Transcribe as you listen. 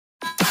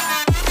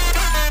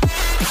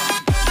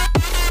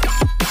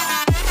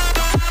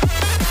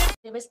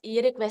बस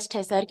ये रिक्वेस्ट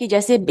है सर कि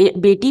जैसे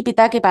बेटी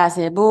पिता के पास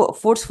है, वो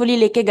फोर्सफुली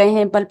लेके गए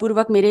हैं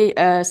बलपूर्वक मेरे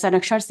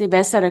संरक्षण से,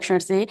 वैध संरक्षण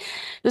से।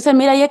 तो सर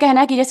मेरा ये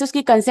कहना है कि जैसे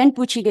उसकी कंसेंट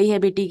पूछी गई है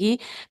बेटी की,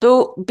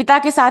 तो पिता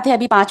के साथ है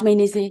अभी 5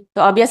 महीने से,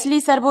 तो ऑब्वियसली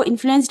सर वो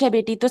इन्फ्लुएंस्ड है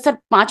बेटी, तो सर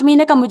 5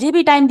 महीने का मुझे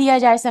भी टाइम दिया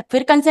जाए सर,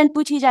 फिर कंसेंट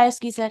पूछी जाए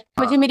उसकी सर।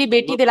 मुझे मेरी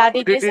बेटी दिला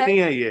दीजिए सर। नहीं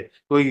है ये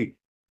कोई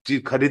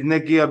चीज खरीदने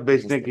की या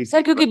बेचने की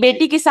सर, क्योंकि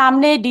बेटी के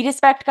सामने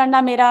डिरिस्पेक्ट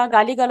करना, मेरा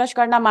गाली गलौज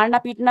करना, मारना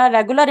पीटना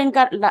रेगुलर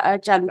इनका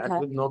चालू था।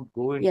 not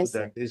go into Yes,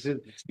 that. This is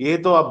ये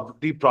तो अब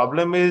the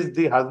problem is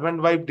the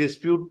husband wife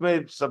dispute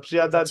में सबसे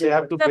ज्यादा they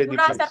have to sir pay the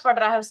बुरा असर price. पड़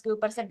रहा है उसके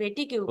ऊपर सर,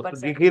 बेटी के वो ऊपर तो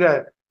सर। दिख ही रहा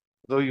है,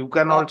 तो you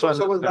can also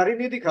समझदारी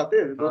नहीं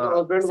दिखाते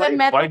सर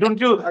मैं why don't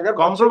you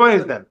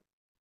compromise then?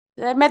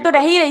 Sir मैं तो रह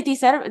ही रही थी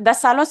सर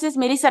 10 सालों से,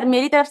 मेरी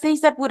तरफ से ही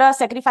सर पूरा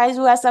सेक्रीफाइस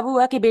हुआ, सब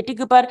हुआ कि बेटी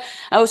के ऊपर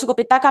उसको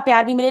पिता का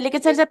प्यार भी मिले,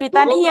 लेकिन सर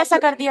पिता ने ही ऐसा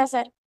कर दिया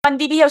सर।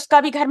 बंदी भी है, उसका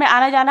भी घर में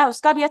आना जाना,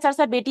 उसका भी असर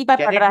सर बेटी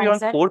पर पड़ रहा है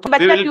सर।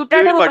 बच्चा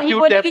ट्यूटर है, वो वही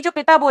बोलेगी जो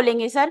पिता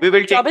बोलेंगे सर।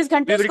 24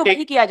 घंटे उसको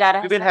वही किया जा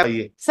रहा है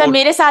सर।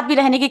 मेरे साथ भी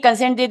रहने की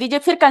कंसेंट दे दीजिए,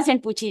 फिर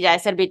कंसेंट पूछी जाए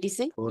सर बेटी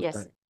से।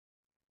 Yes,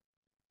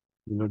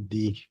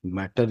 the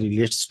matter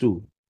relates to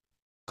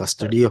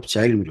custody of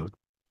child, my lord,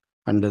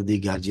 under the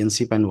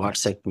Guardianship and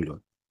Wards Act, my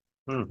lord.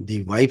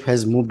 The wife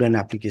has moved an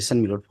application,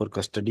 my lord, for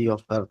custody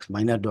of her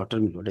minor daughter,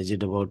 my lord,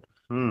 aged about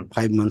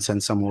 5 months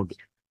and some odd.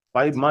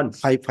 5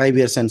 months. 5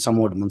 years and some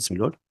odd months, my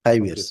lord.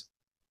 5 years.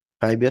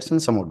 5 years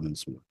and some odd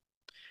months, my lord.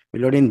 My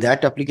lord, in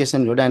that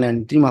application, my lord, an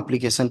interim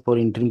application for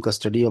interim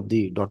custody of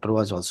the daughter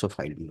was also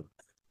filed, my lord,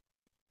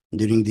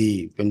 during the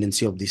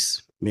pendency of this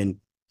main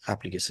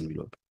application, my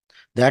lord.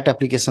 That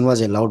application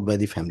was allowed by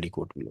the family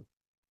court, my lord.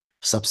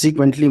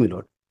 Subsequently, my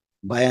lord,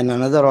 by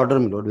another order,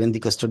 my lord, when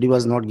the custody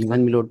was not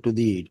given, my lord, to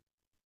the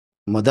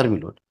mother, my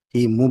lord,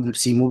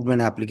 she moved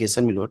an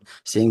application, my lord,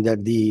 saying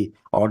that the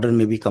order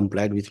may be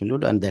complied with, my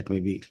lord, and that may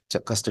be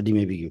custody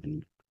may be given.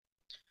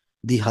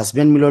 The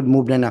husband, my lord,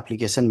 moved an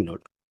application, my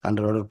lord,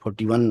 under order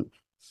 41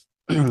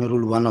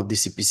 rule 1 of the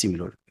CPC, my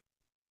lord,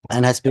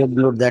 and has prayed,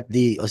 my lord, that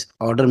the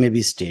order may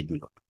be stayed, my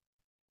lord.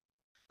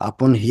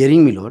 Upon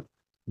hearing, my lord,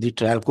 the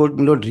trial court,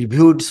 my lord,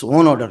 reviewed its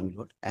own order, my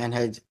lord, and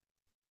has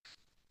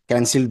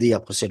cancelled the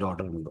opposite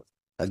order, my lord,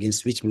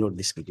 against which, my lord,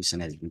 this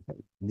petition has been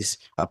filed. This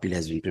appeal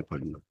has been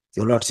prepared, my lord.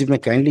 Your lordship may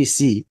kindly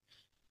see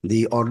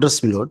the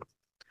orders, my lord.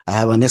 I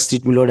have annexed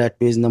it, my lord, at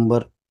page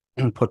number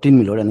 14,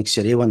 my lord,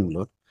 annexure A1, my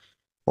lord.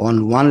 On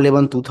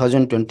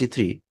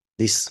 1/11/2023,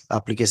 this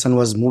application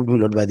was moved, my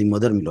lord, by the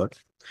mother, my lord,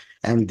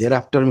 and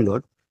thereafter, my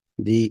lord,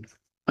 the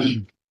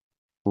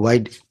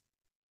wide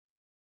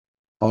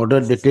order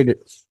dated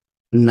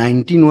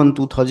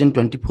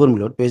 19/1/2024, my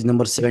lord, page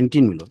number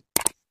 17, my lord.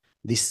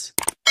 This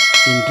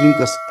interim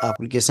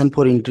application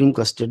for interim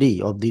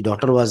custody of the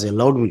daughter was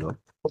allowed, my lord,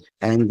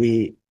 and the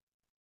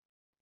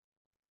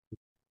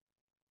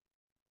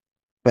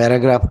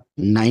paragraph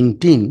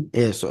 19,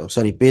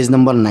 page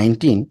number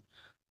 19,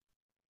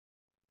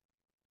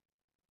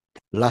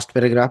 last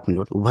paragraph,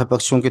 मिलोट, उभय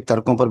पक्षों के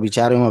तर्कों पर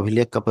विचार एवं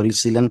अभिलेख का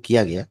परिशीलन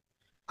किया गया।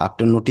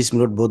 After notice,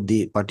 मिलोट, both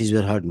the parties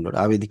were heard, मिलोट।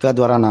 आवेदिका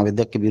द्वारा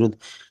नावेदक के विरुद्ध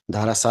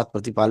धारा 7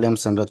 प्रतिपाल एवं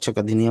संरक्षक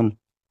अधिनियम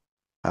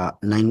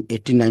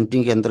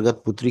 1819 के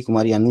अंतर्गत पुत्री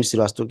कुमारी अन्वी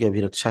श्रीवास्तव की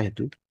अभिरक्षा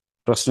हेतु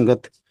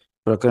प्रश्नगत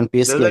प्रकरण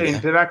पेश किया गया।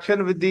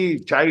 इंटरेक्शन विद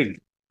द चाइल्ड,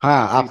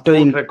 हाँ, after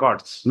in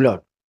records,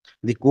 मिलोट,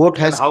 the court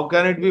has. How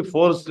can it be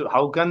forced?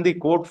 How can the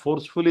court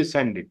forcefully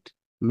send it?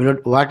 Milord,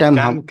 what I'm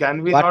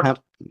can we not?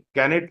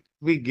 Can it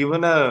be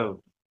given a?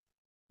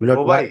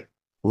 Milord,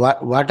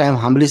 what I am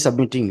humbly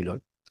submitting,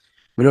 Milord.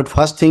 Milord,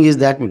 first thing is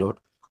that, Milord,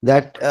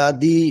 that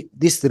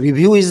this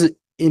review is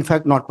in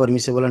fact not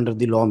permissible under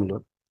the law,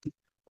 Milord.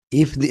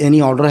 If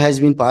any order has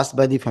been passed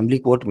by the family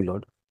court,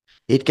 Milord,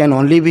 it can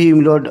only be,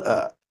 Milord,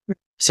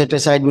 set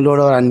aside, Milord,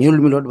 or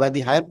annulled, Milord, by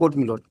the higher court,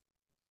 Milord.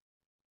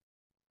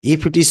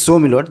 If it is so,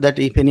 Milord, that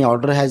if any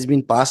order has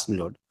been passed,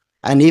 Milord,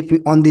 and if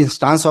on the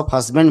instance of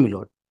husband,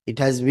 Milord, it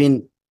has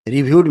been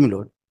reviewed,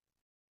 Milord,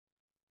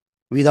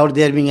 without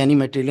there being any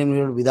material,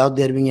 Milord, without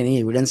there being any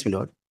evidence,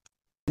 Milord,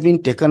 has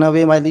been taken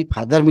away by the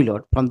father,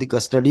 Milord, from the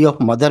custody of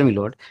mother,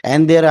 Milord,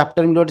 and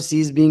thereafter, Milord, she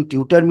is being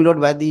tutored, Milord,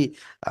 by the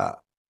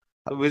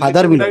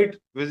father, Milord.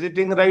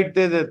 Visiting right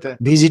दे देते हैं।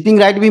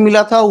 Visiting right भी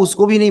मिला था,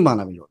 उसको भी नहीं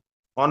माना, Milord.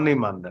 कौन नहीं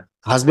मान रहा?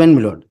 Husband,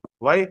 Milord.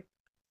 Why?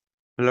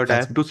 Milord, I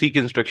have to seek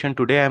instruction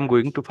today. I am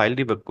going to file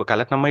the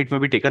wakalatnama. It may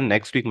be taken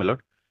next week, Milord.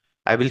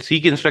 I will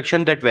seek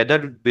instruction that whether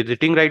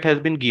visiting right has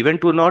been given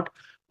to not,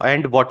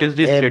 and what is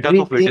the status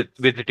of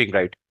visiting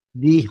right.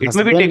 It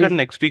may be taken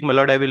next week,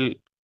 Milord. I will.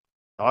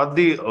 Or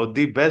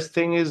the best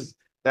thing is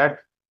that,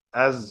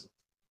 as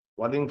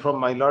warning from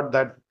my lord,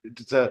 that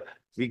it's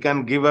we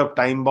can give a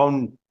time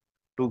bound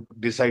to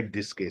decide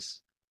this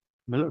case.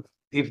 Milord,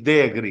 if they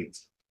agree.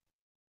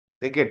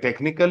 Okay,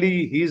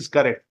 technically he is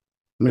correct.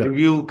 Milord.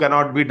 Review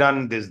cannot be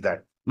done, this,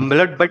 that.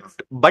 Milord,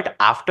 but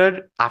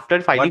after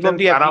filing of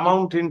the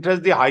paramount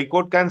interest, the High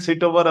Court can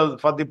sit over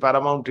for the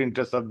paramount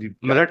interest of the.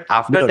 Milord,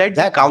 after that,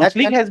 the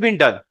counselling has been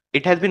done.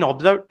 It has been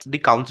observed. The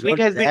counselling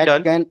has been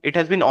done. It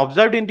has been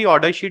observed in the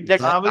order sheet that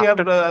we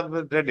have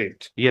read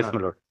it. Yes,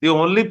 Milord. The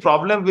only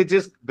problem which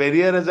is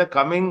barrier is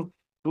coming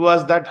to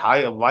us that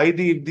why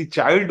if the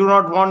child do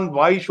not want,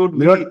 why should we,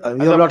 Milord, as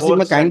your a lordship,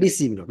 force kindly send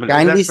see, Milord. Milord,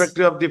 Kindly,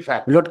 irrespective of the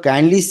fact? Milord,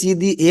 kindly see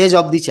the age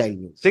of the child,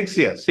 Milord. 6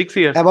 years. 6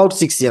 years. About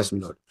 6 years,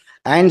 Milord.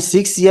 And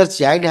 6 years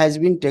child has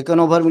been taken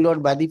over,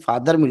 Milord, by the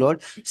father,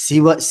 Milord.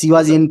 She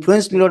was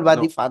influenced, Milord, by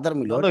No. the father, No,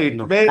 Milord. no, it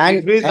No. may, And-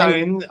 it is and-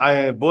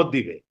 in both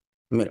the way.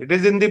 Milord, It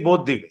is in the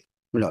both the way.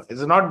 Milord.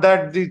 It's not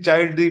that the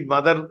child, the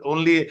mother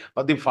only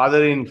or the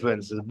father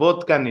influences.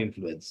 Both can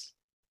influence.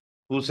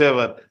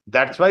 Whosoever.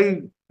 That's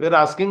why we're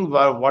asking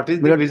what is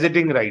the Milord,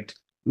 visiting right.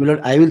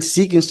 Milord, I will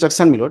seek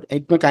instruction, Milord.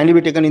 It may kindly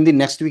be taken in the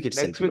next week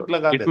itself. Next week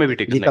Milord. laga It may be dete.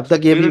 taken The next. तब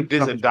तक ये We will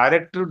भी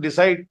direct to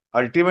decide.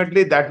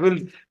 Ultimately,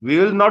 we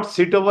will not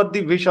sit over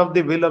the wish of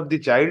the will of the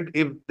child.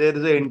 If there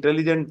is an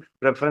intelligent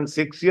preference,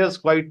 6 years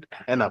quite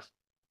enough.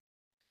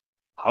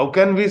 How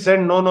can we say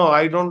no,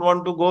 I don't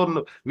want to go?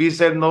 No. We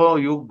said no,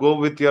 you go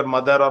with your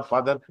mother or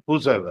father,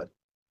 whosoever.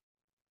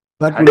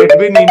 But Had it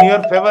been in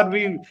your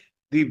favor,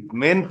 the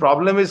main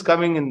problem is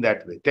coming in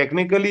that way.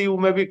 Technically, you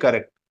may be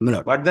correct,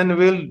 Milord, but then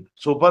we'll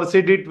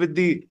supersede it with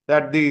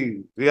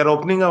we are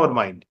opening our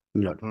mind.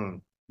 Milord,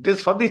 It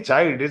is for the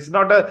child. It's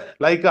not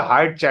like a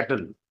hired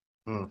chattel.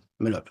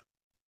 Milord.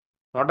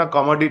 Not a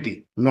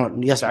commodity. No,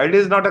 yes, Child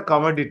is not a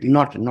commodity.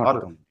 not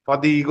Or for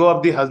the ego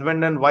of the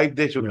husband and wife,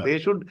 they should. Yeah. They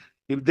should,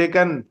 if they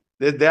can,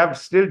 they have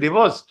still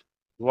divorced.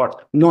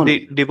 What? no,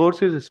 The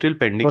divorce is still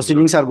pending.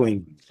 proceedings are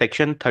going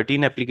Section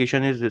 13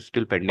 application is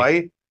still pending.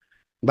 Why?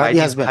 by the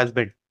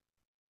husband.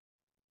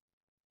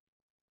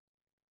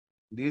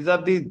 These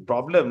are the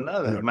problem,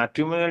 na? Milord.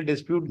 Matrimonial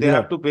dispute, they Milord.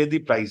 have to pay the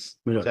price.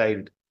 Milord.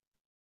 Child.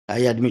 I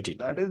admit it.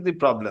 That is the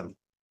problem.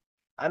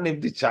 And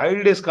if the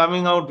child is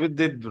coming out with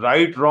the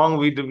right, wrong,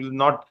 we will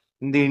not,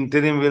 in the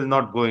interim, will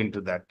not go into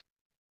that.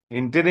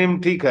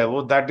 Interim, theek hai,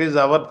 wo, that is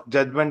our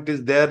judgment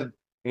is there.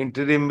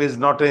 Interim is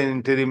not an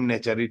interim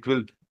nature. It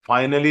will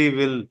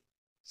finally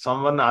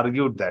someone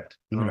argued that.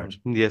 Milord.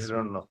 Yes. I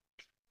don't know.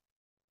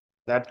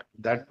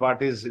 That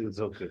part is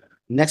okay.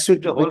 Next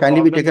week, The will whole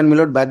kindly be problem- taken,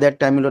 Milord. By that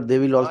time, Milord, they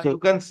will You also.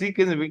 can seek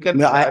in, we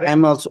can. I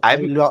am also. I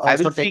will will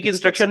also seek take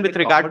instruction with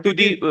regard to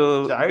the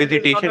Child is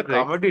visitation. not a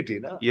Right? commodity,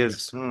 na?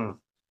 Yes.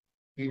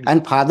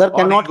 And father Or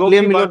cannot ego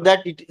claim, ki Milord,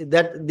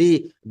 that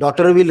the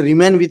daughter will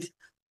remain with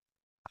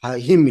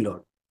him,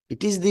 Milord.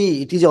 It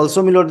is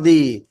also, Milord,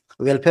 the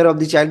welfare of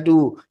the child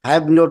to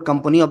have, Milord,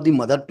 company of the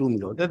mother too,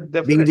 Milord.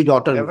 Being the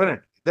daughter.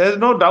 Definitely. There is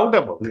no doubt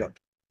about it. Milord.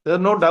 There is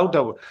no doubt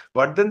about it.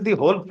 But then the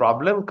whole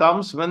problem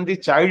comes when the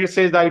child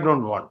says, I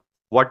don't want.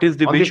 What is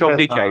the On the wish of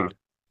the press- child?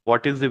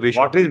 What is the wish?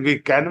 What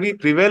is can we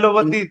prevail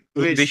over In- the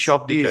wish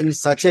of the child? In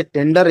such a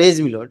tender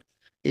age, Milord,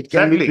 it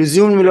can be Exactly.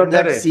 presumed, Milord,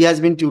 Tender that age. she has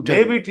been tutored.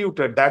 May be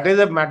tutored. That is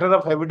a matter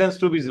of evidence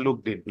to be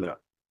looked into. Milord.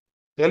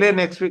 Chaliye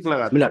next week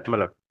lagate. Milord,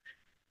 Milord.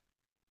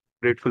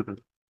 Grateful.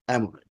 I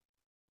am.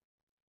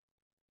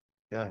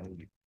 Yeah.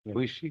 Who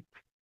is she?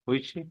 Who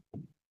is she?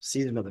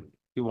 She is mother.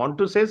 You want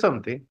to say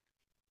something?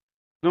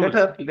 No, Let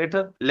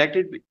her. let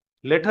it be.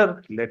 Let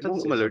her No,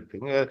 say my lord.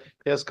 something.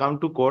 He has come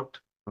to court.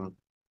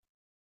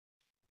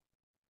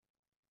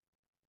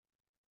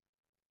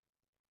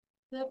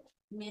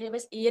 मेरे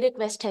बस ये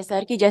request है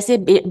sir कि जैसे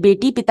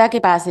बेटी पिता के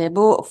पास है,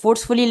 वो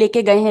फोर्सफुली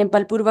लेके गए हैं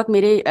बलपूर्वक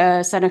मेरे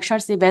संरक्षण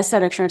से, वैध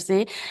संरक्षण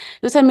से,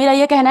 तो सर मेरा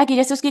ये कहना है कि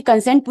जैसे उसकी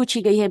कंसेंट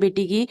पूछी गई है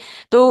बेटी की,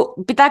 तो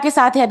पिता के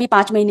साथ है अभी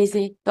 5 महीने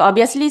से, तो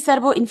ऑब्वियसली सर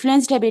वो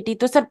इन्फ्लुएंस्ड है बेटी,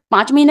 तो सर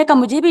 5 महीने का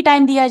मुझे भी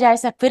टाइम दिया जाए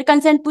सर, फिर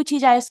कंसेंट पूछी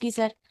जाए उसकी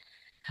सर,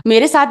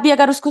 मेरे साथ भी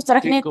अगर उसको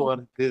रखने Take over.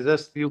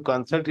 Just you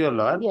consult your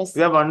lawyer. Yes.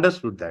 We have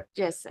understood that.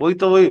 Yes, sir. वही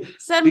तो वही.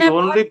 सर The मैं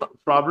only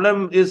problem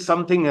is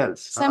something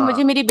else. Sir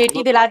मुझे मेरी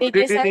बेटी दिला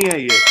दीजिए Commodity सर। नहीं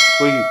है ये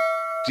कोई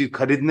चीज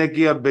खरीदने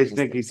की या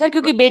बेचने की। सर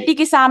क्योंकि बेटी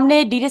के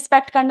सामने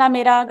डिरिस्पेक्ट करना,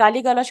 मेरा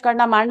गाली गलौज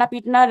करना, मारना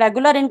पीटना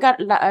रेगुलर इनका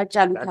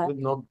चालू That था।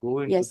 will not go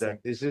into Yes, sir.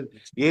 that. This is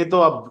ये तो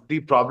अब the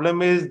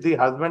problem is the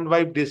husband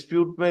wife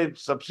dispute में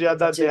सबसे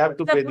ज्यादा they have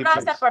to sir pay the बुरा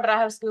असर price. पड़ रहा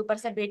है उसके ऊपर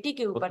सर, बेटी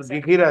के वो ऊपर तो सर।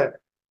 दिख ही रहा है.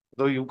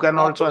 So you can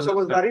also understand.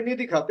 समझदारी नहीं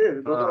दिखाते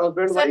दोनों हाँ.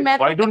 Husband sir wife. मैं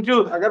Why don't you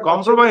अगर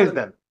compromise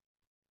then?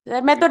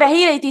 सर मैं तो रह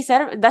ही रही थी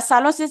सर 10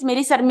 सालों से,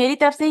 मेरी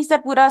तरफ से ही सर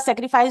पूरा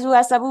सेक्रीफाइस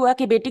हुआ, सब हुआ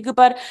कि बेटी के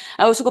ऊपर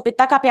उसको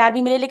पिता का प्यार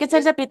भी मिले, लेकिन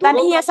सर जब पिता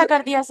ने ही ऐसा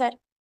कर दिया सर।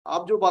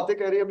 आप जो बातें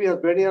कह रही है अभी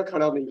हस्बैंड यहाँ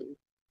खड़ा नहीं है,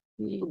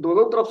 जी। तो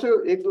दोनों तरफ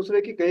से एक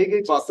दूसरे की कही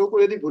गई बातों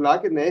को यदि भुला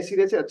के नए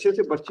सिरे से अच्छे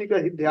से बच्ची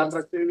का हित ध्यान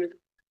रखते हुए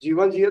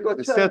जीवन जिए तो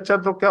अच्छा इससे है। अच्छा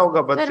तो क्या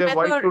होगा? सर बच्चे मैं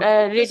why तो should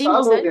रेडी साल हूँ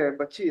हो सर। गया है,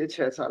 बच्ची है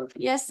 6 साल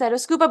की। यस सर,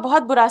 उसके ऊपर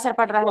बहुत बुरा असर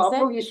पड़ रहा तो है आप सर।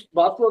 लोग इस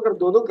बात को अगर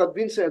दोनों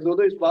कन्विंस है,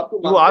 दोनों इस बात को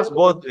you मानते ask हैं,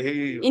 both?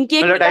 इनकी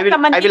एक Milord, पिता I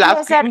संबंधी will भी है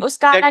ask सर, him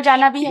उसका आना that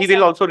जाना भी है he will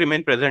sir. also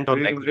remain present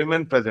on that.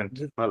 remain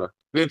present. Milord.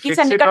 We'll इनकी fix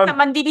सर it निकट on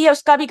संबंधी भी है,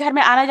 उसका भी घर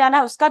में आना जाना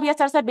है, उसका भी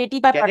असर सर बेटी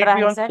पर Can पड़ it रहा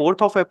be है on sir.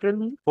 4th of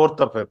April?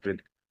 4th of April.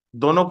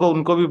 दोनों को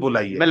उनको भी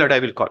बुलाइए. Milord, I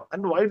will call.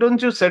 And why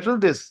don't you settle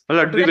this?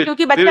 Milord, we sir will.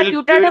 क्योंकि we बच्चा will-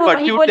 ट्यूटर्ड we है, will वो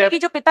वही pursue बोलेगी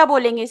them. जो पिता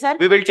बोलेंगे सर।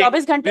 We will take.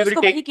 24 घंटे We will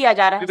उसको take. वही किया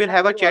जा रहा We है will sir.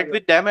 have a chat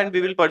with them and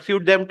we will pursue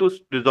them to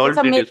resolve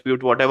सब the में-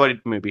 dispute, whatever it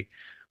may be.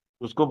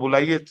 उसको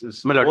बुलाइए.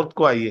 Milord. 4th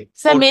को आइए.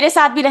 सर मेरे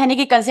साथ भी रहने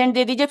की कंसेंट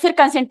दे दीजिए, फिर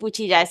कंसेंट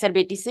पूछी जाए सर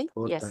बेटी से।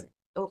 होता यस,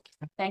 है।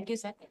 Okay, thank you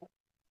sir.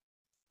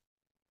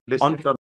 Listen to